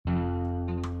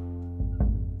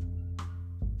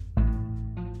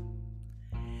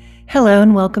Hello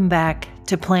and welcome back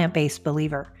to Plant-Based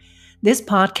Believer. This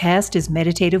podcast is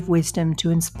meditative wisdom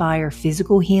to inspire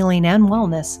physical healing and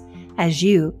wellness as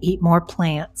you eat more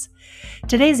plants.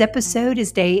 Today's episode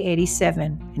is day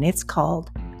 87 and it's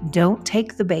called Don't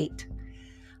Take the Bait.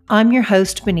 I'm your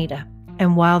host, Benita,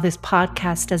 and while this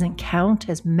podcast doesn't count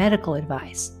as medical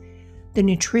advice, the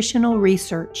nutritional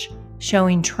research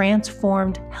showing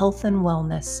transformed health and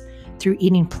wellness through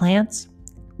eating plants,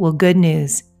 well, good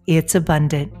news, it's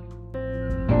abundant.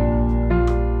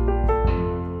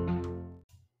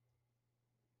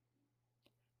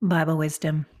 Bible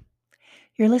wisdom.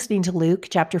 You're listening to Luke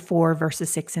chapter 4, verses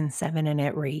 6 and 7, and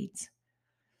it reads,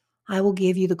 I will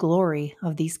give you the glory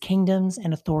of these kingdoms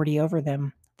and authority over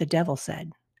them, the devil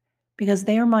said, because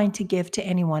they are mine to give to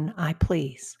anyone I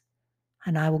please,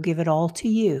 and I will give it all to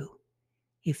you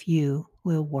if you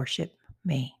will worship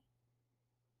me.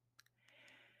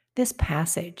 This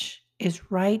passage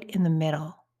is right in the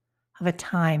middle of a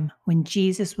time when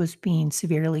Jesus was being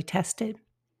severely tested.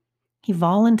 He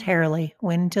voluntarily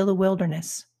went into the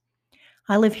wilderness.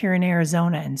 I live here in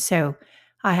Arizona, and so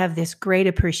I have this great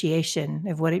appreciation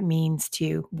of what it means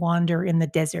to wander in the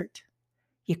desert.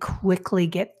 You quickly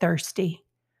get thirsty.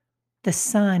 The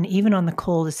sun, even on the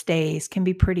coldest days, can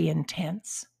be pretty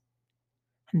intense.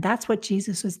 And that's what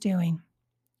Jesus was doing.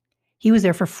 He was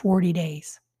there for 40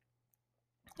 days.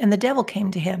 And the devil came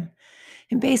to him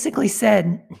and basically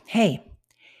said, hey,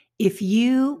 if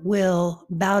you will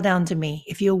bow down to me,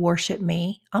 if you'll worship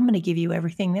me, I'm going to give you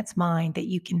everything that's mine that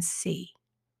you can see.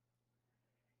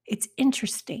 It's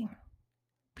interesting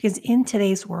because in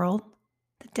today's world,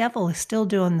 the devil is still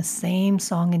doing the same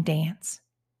song and dance.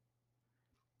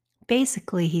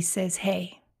 Basically, he says,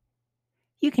 hey,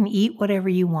 you can eat whatever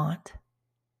you want.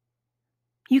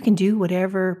 You can do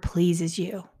whatever pleases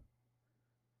you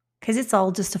because it's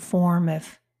all just a form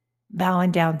of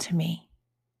bowing down to me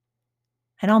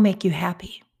and I'll make you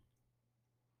happy.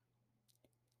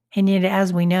 And yet,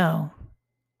 as we know,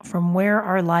 from where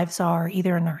our lives are,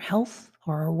 either in our health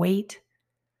or our weight,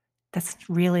 that's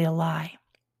really a lie.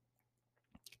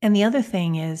 And the other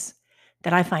thing is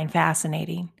that I find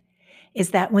fascinating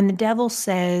is that when the devil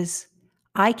says,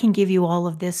 I can give you all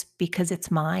of this because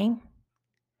it's mine,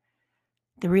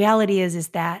 the reality is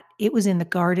that it was in the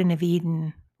Garden of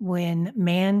Eden when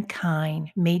mankind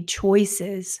made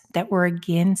choices that were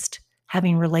against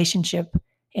having relationship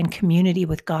and community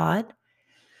with God,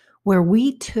 where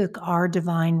we took our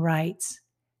divine rights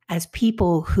as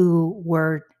people who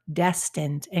were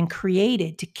destined and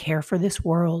created to care for this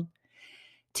world,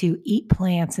 to eat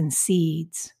plants and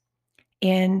seeds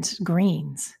and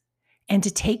greens, and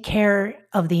to take care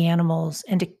of the animals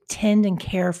and to tend and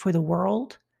care for the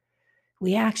world.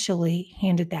 We actually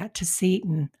handed that to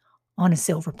Satan on a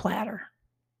silver platter.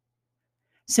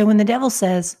 So when the devil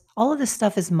says, all of this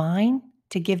stuff is mine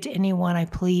to give to anyone I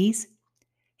please,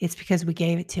 it's because we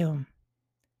gave it to him.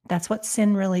 That's what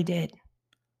sin really did.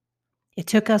 It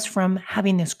took us from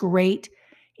having this great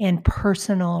and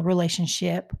personal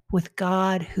relationship with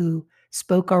God who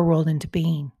spoke our world into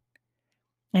being,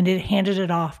 and it handed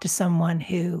it off to someone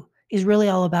who is really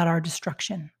all about our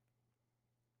destruction.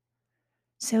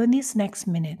 So in these next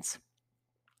minutes,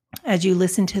 as you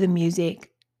listen to the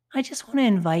music, I just want to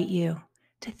invite you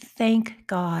to thank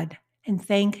God and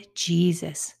thank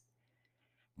Jesus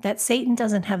that Satan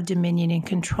doesn't have dominion and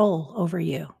control over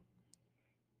you.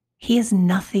 He has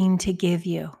nothing to give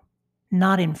you,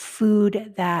 not in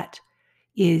food that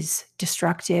is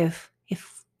destructive,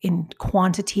 if in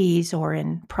quantities or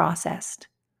in processed,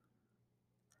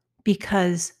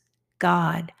 because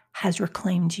God has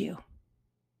reclaimed you.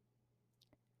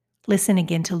 Listen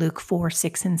again to Luke 4,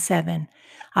 6, and 7.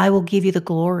 I will give you the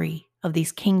glory of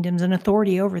these kingdoms and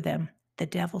authority over them, the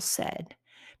devil said,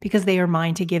 because they are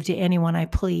mine to give to anyone I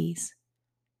please.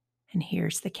 And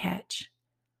here's the catch.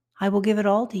 I will give it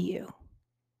all to you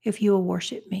if you will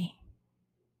worship me.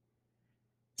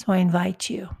 So I invite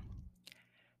you,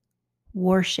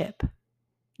 worship,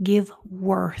 give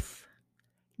worth,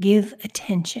 give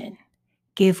attention,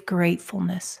 give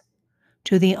gratefulness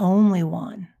to the only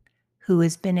one who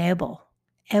has been able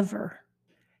ever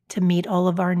to meet all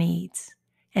of our needs,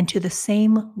 and to the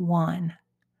same one,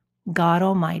 God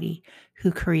Almighty,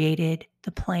 who created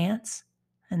the plants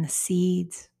and the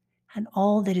seeds and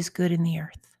all that is good in the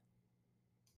earth.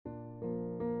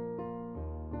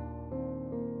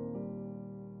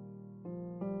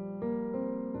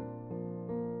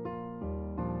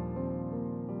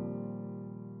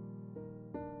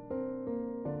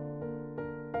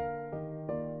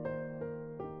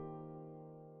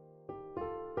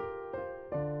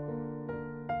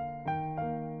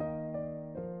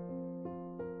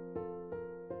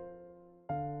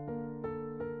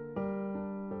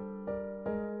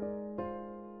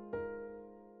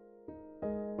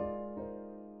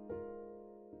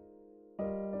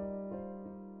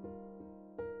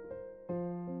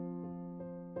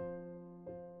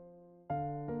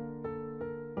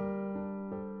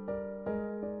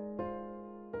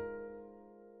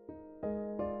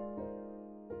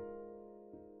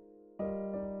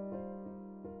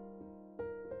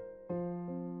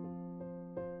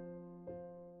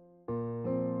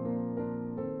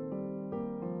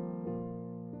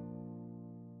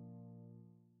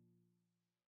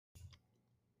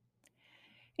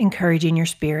 Encouraging your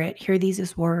spirit, hear these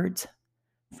as words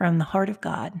from the heart of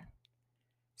God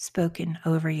spoken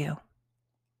over you.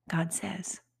 God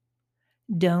says,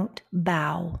 don't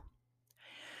bow.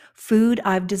 Food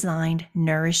I've designed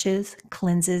nourishes,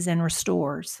 cleanses, and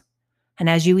restores. And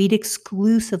as you eat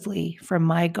exclusively from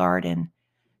my garden,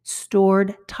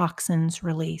 stored toxins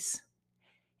release.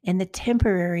 In the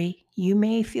temporary, you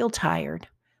may feel tired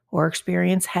or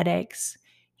experience headaches.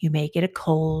 You may get a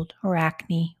cold or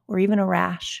acne or even a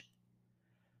rash.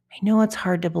 I know it's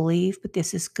hard to believe, but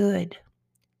this is good.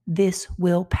 This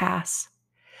will pass.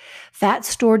 Fat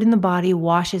stored in the body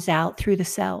washes out through the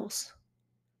cells.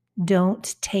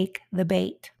 Don't take the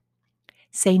bait.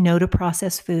 Say no to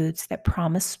processed foods that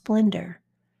promise splendor,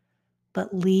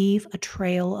 but leave a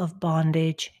trail of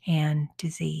bondage and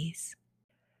disease.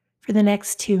 For the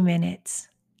next 2 minutes,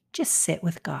 just sit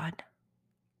with God.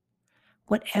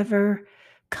 Whatever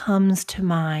comes to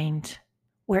mind,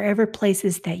 wherever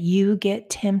places that you get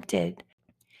tempted,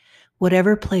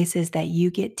 whatever places that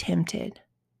you get tempted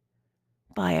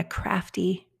by a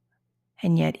crafty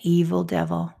and yet evil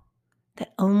devil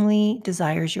that only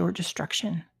desires your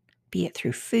destruction, be it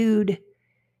through food,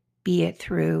 be it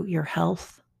through your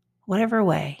health, whatever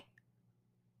way,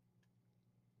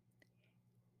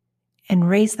 and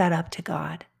raise that up to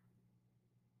God,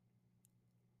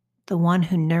 the one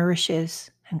who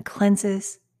nourishes and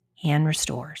cleanses and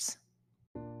restores.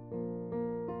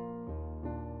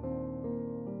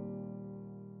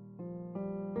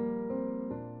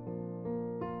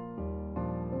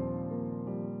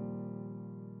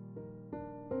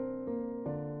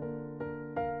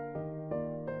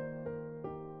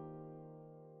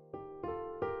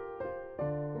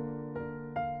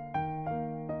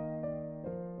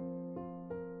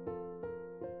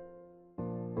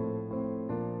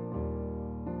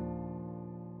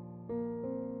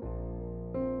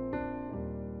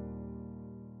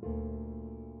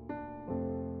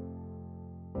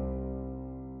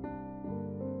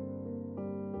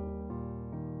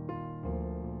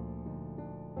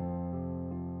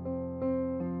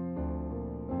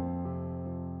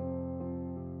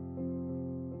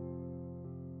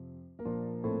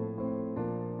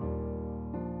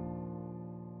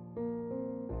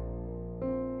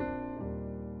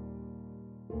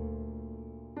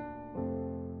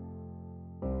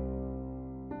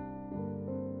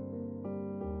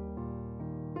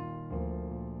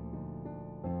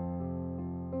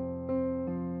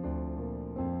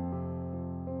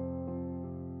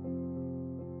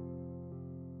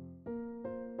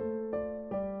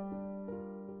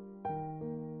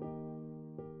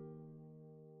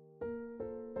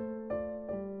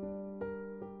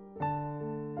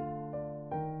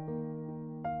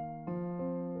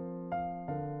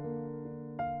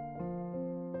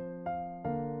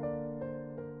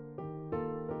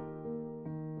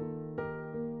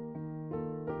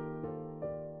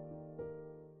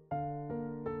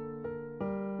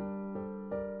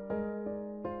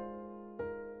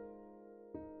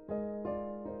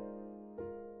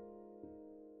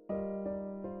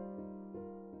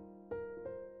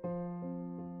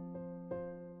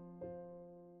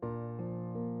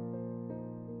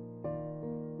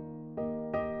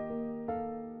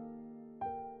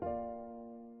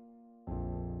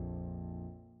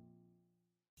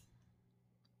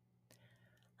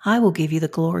 I will give you the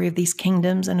glory of these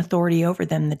kingdoms and authority over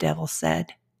them, the devil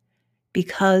said,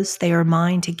 because they are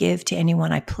mine to give to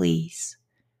anyone I please.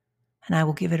 And I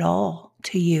will give it all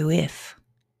to you if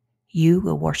you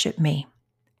will worship me.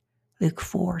 Luke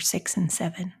 4, 6, and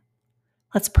 7.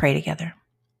 Let's pray together.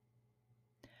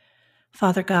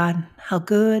 Father God, how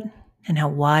good and how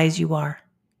wise you are.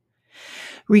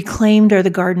 Reclaimed are the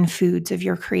garden foods of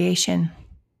your creation.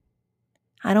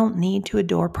 I don't need to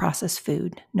adore processed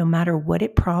food, no matter what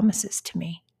it promises to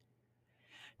me.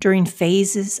 During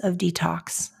phases of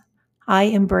detox, I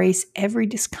embrace every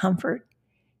discomfort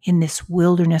in this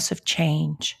wilderness of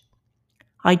change.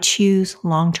 I choose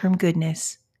long-term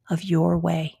goodness of your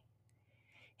way.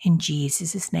 In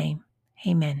Jesus' name,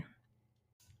 amen.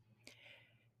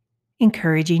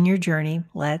 Encouraging your journey,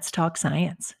 let's talk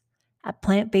science. At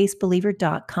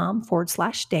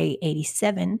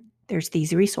plantbasedbeliever.com/day87, there's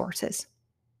these resources.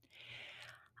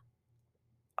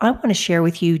 I want to share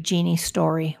with you Jeannie's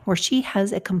story where she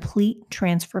has a complete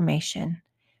transformation,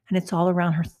 and it's all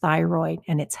around her thyroid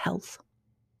and its health.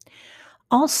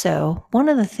 Also, one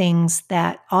of the things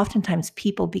that oftentimes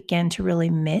people begin to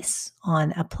really miss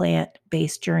on a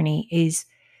plant-based journey is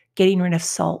getting rid of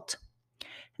salt.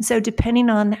 And so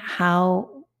depending on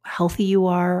how healthy you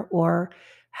are or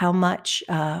how much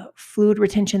fluid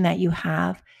retention that you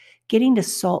have, getting to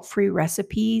salt-free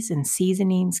recipes and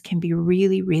seasonings can be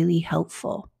really, really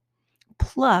helpful.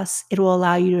 Plus, it will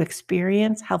allow you to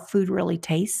experience how food really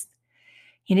tastes.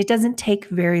 And it doesn't take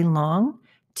very long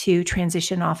to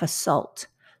transition off of salt,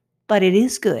 but it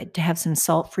is good to have some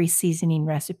salt-free seasoning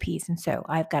recipes. And so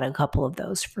I've got a couple of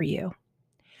those for you.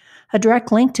 A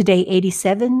direct link to day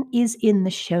 87 is in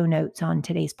the show notes on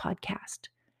today's podcast.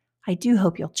 I do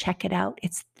hope you'll check it out.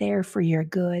 It's there for your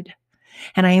good.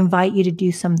 And I invite you to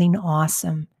do something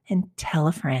awesome and tell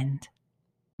a friend.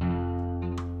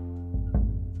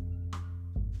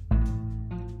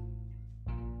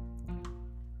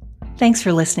 Thanks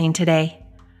for listening today.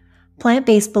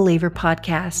 Plant-Based Believer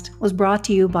Podcast was brought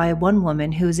to you by one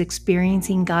woman who is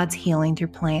experiencing God's healing through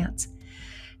plants.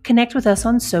 Connect with us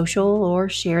on social or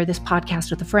share this podcast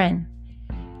with a friend.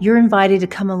 You're invited to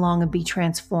come along and be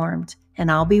transformed, and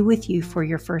I'll be with you for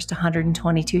your first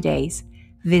 122 days.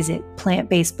 Visit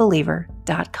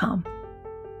plantbasedbeliever.com.